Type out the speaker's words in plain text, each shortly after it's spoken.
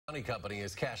Company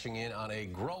is cashing in on a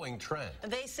growing trend.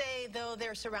 They say, though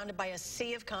they're surrounded by a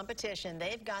sea of competition,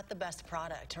 they've got the best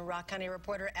product. Rock County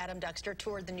reporter Adam Duxter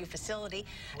toured the new facility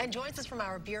and joins us from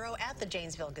our bureau at the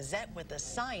Janesville Gazette with the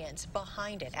science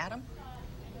behind it. Adam?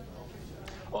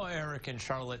 Well, Eric and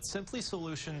Charlotte, Simply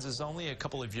Solutions is only a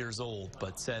couple of years old,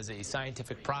 but says a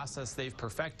scientific process they've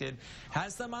perfected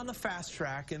has them on the fast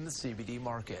track in the CBD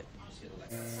market.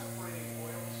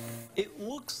 It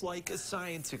looks like a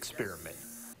science experiment,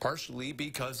 partially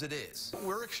because it is.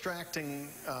 We're extracting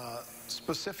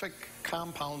specific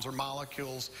compounds or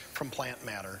molecules from plant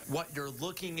matter. What you're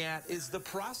looking at is the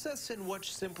process in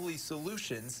which Simply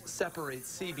Solutions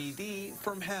separates CBD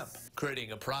from hemp,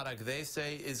 creating a product they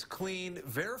say is clean,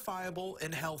 verifiable,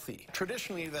 and healthy.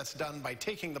 Traditionally, that's done by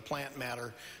taking the plant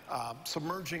matter,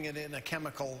 submerging it in a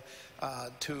chemical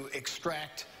to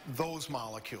extract those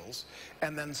molecules,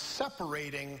 and then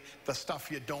separating the stuff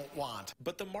you don't want.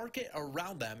 But the market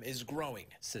around them is growing,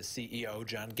 says CEO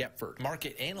John Gepford.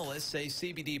 Market analysts say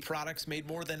CBD products made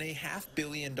more than $500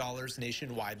 million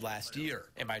nationwide last year.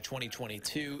 And by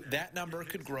 2022, that number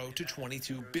could grow to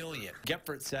 $22 billion.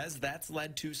 Gepford says that's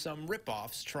led to some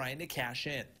ripoffs trying to cash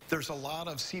in. There's a lot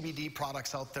of CBD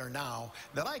products out there now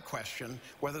that I question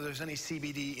whether there's any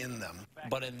CBD in them.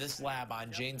 But in this lab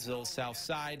on Janesville's south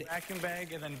side, vacuum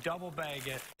bag and then double bag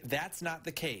it. That's not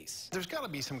the case. There's got to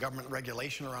be some government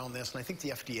regulation around this, and I think the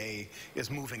FDA is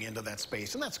moving into that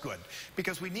space, and that's good,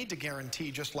 because we need to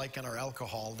guarantee, just like in our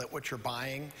alcohol, that what you're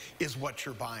buying is what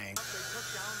you're buying.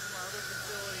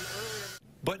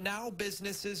 But now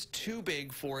business is too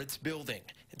big for its building.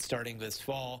 And starting this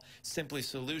fall, Simply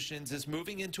Solutions is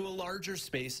moving into a larger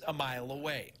space a mile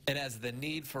away. And as the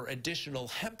need for additional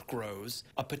hemp grows,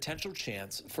 a potential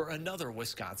chance for another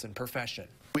Wisconsin profession.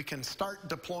 We can start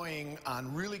deploying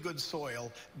on really good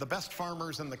soil the best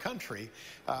farmers in the country.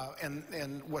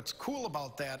 And what's cool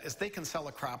about that is they can sell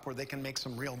a crop where they can make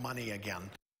some real money again.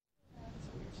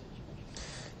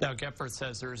 Now, Gepford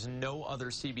says there's no other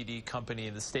CBD company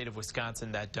in the state of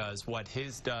Wisconsin that does what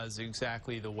his does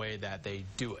exactly the way that they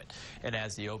do it. And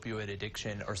as the opioid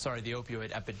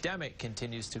epidemic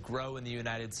continues to grow in the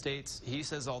United States, he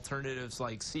says alternatives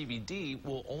like CBD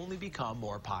will only become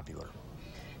more popular.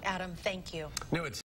 Adam, thank you.